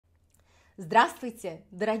Здравствуйте,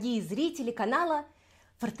 дорогие зрители канала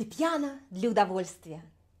 «Фортепиано для удовольствия».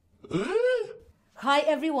 Hi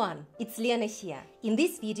everyone, it's Lena here. In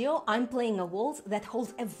this video, I'm playing a waltz that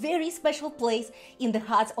holds a very special place in the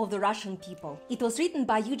hearts of the Russian people. It was written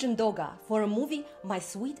by Eugen Doga for a movie My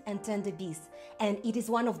Sweet and Tender Beast, and it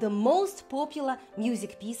is one of the most popular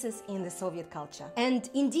music pieces in the Soviet culture. And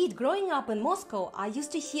indeed, growing up in Moscow, I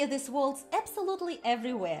used to hear this waltz absolutely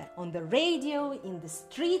everywhere, on the radio, in the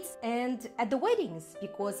streets, and at the weddings,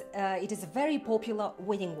 because it is a very popular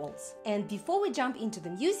wedding waltz. And before we jump into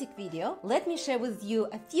the music video, let me share with you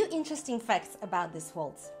a few interesting facts about this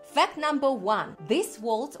waltz. Fact number 1. This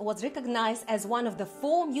waltz was recognized as one of the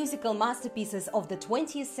 4 musical masterpieces of the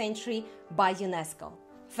 20th century by UNESCO.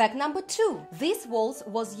 Fact number 2. This waltz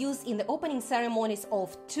was used in the opening ceremonies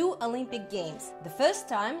of 2 Olympic Games. The first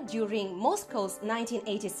time during Moscow's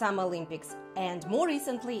 1980 Summer Olympics, and more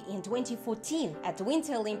recently in 2014 at the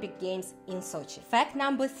Winter Olympic Games in Sochi. Fact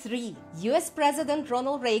number 3. US President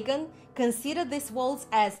Ronald Reagan considered this waltz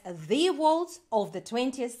as the waltz of the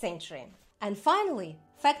 20th century. And finally,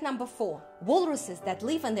 fact number 4. Walruses that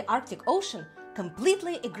live in the Arctic Ocean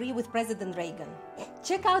completely agree with President Reagan.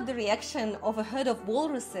 Check out the reaction of a herd of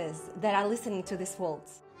walruses that are listening to this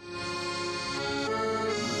waltz.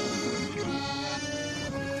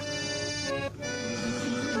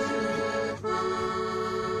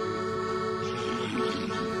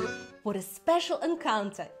 What a special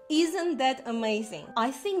encounter! Isn't that amazing? I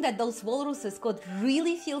think that those walruses could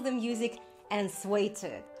really feel the music and sway to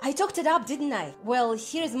it. I talked it up, didn't I? Well,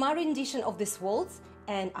 here's my rendition of this waltz,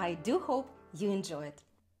 and I do hope you enjoy it.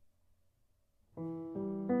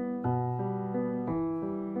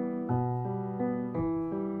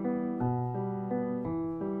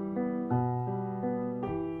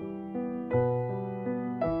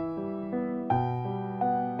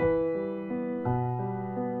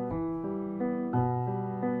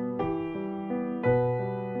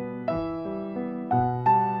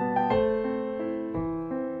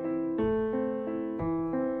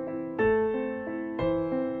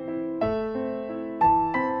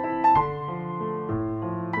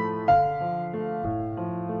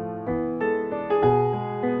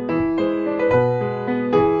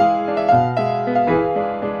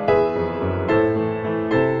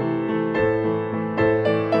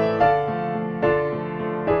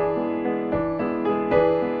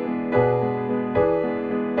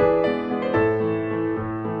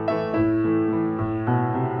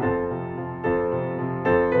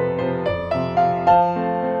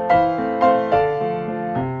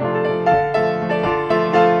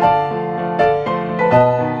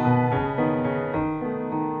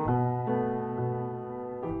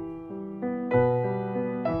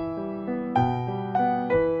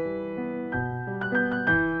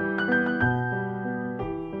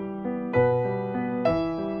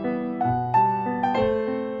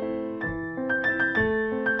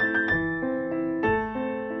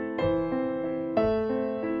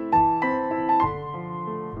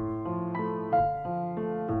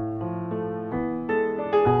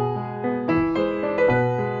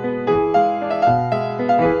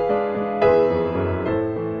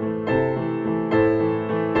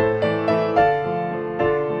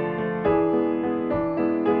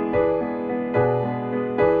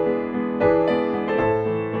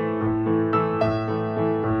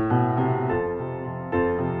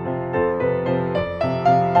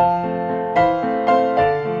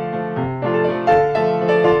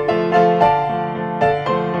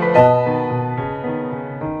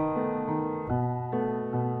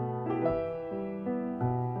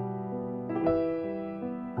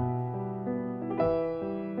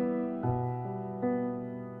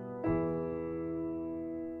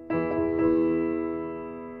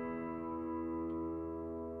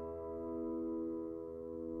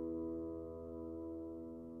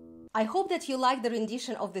 I hope that you liked the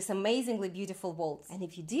rendition of this amazingly beautiful waltz. And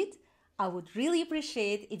if you did, I would really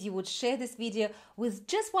appreciate if you would share this video with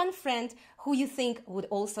just one friend who you think would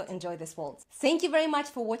also enjoy this waltz. Thank you very much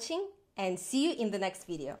for watching and see you in the next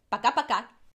video. Пока-пока!